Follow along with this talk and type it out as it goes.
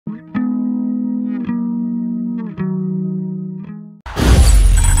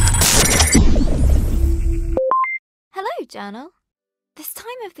Journal. This time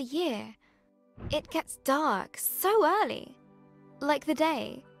of the year, it gets dark so early. Like the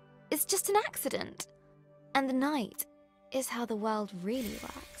day is just an accident, and the night is how the world really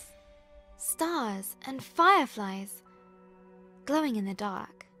works. Stars and fireflies glowing in the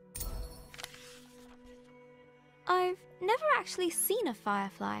dark. I've never actually seen a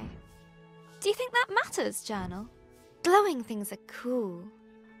firefly. Do you think that matters, Journal? Glowing things are cool,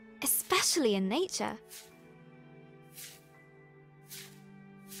 especially in nature.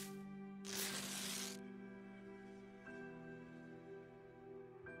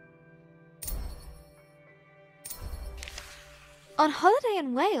 On holiday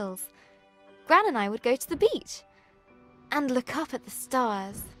in Wales, Gran and I would go to the beach and look up at the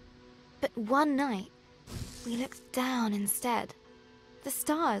stars. But one night, we looked down instead. The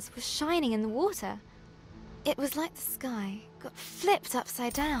stars were shining in the water. It was like the sky got flipped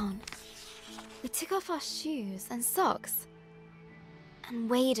upside down. We took off our shoes and socks and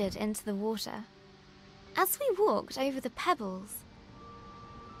waded into the water. As we walked over the pebbles,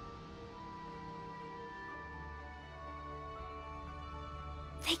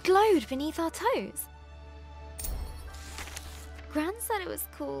 they glowed beneath our toes. Gran said it was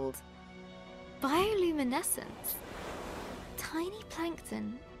called bioluminescence. Tiny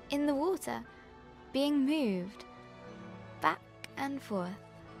plankton in the water being moved back and forth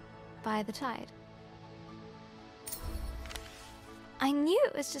by the tide. I knew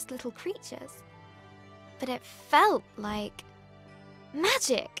it was just little creatures, but it felt like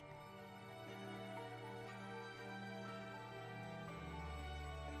magic.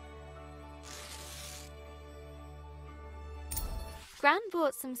 Gran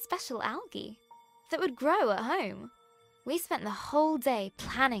bought some special algae that would grow at home. We spent the whole day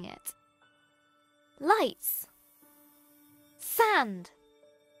planning it. Lights, sand,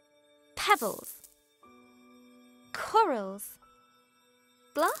 pebbles, corals,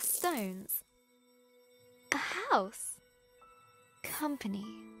 glass stones, a house, company,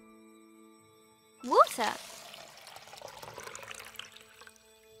 water.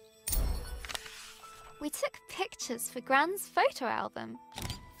 We took pictures for Gran's photo album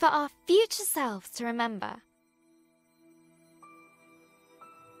for our future selves to remember.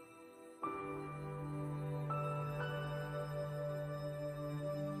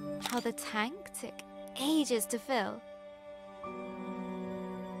 How the tank took ages to fill.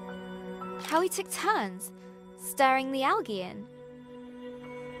 How we took turns stirring the algae in.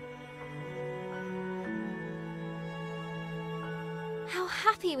 How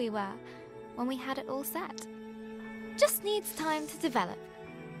happy we were when we had it all set. Just needs time to develop,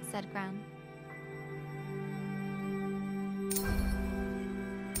 said Gran.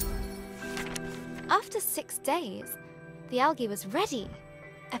 After 6 days, the algae was ready.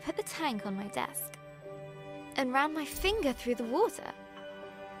 I put the tank on my desk and ran my finger through the water.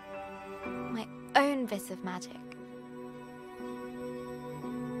 My own bit of magic.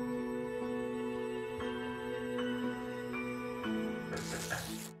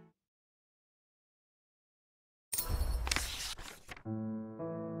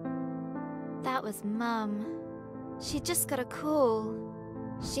 That was Mum. She just got a call.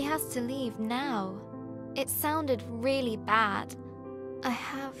 She has to leave now. It sounded really bad. I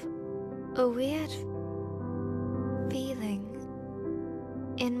have a weird feeling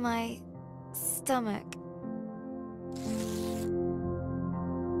in my stomach.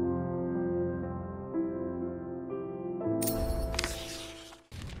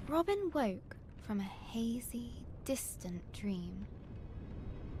 Robin woke from a hazy, distant dream.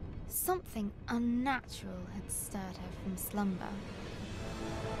 Something unnatural had stirred her from slumber.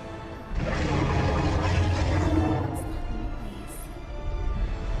 What's that noise?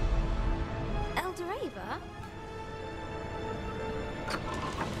 Eldorava?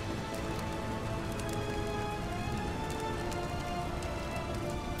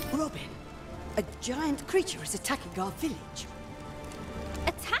 Robin, a giant creature is attacking our village.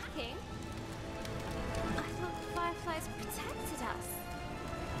 Attacking? I thought the fireflies protected us.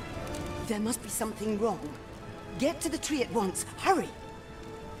 There must be something wrong. Get to the tree at once. Hurry!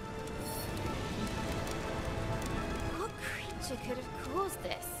 What creature could have caused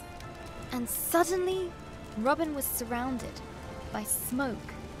this? And suddenly, Robin was surrounded by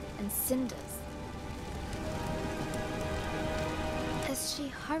smoke and cinders. As she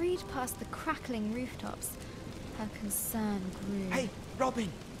hurried past the crackling rooftops, her concern grew. Hey,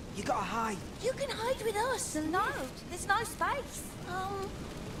 Robin, you gotta hide. You can hide with us. No, There's no space.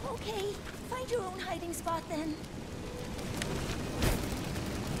 Okay. Find your own hiding spot then.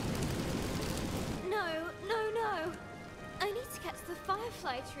 no. I need to get to the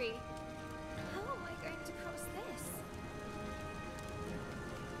firefly tree. How am I going to cross this?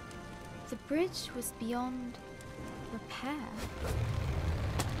 The bridge was beyond repair.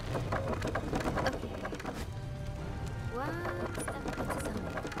 Okay. One step at a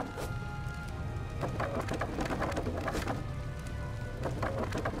time.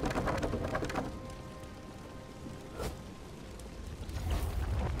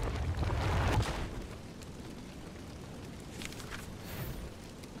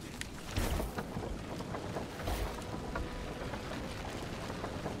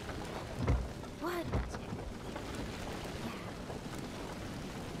 Word magic. Yeah.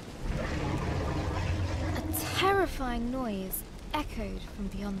 A terrifying noise echoed from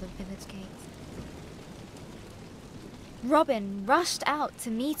beyond the village gate. Robin rushed out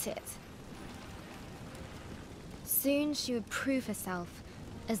to meet it. Soon she would prove herself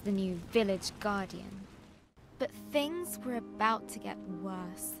as the new village guardian. But things were about to get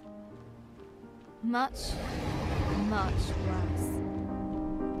worse. Much, much worse.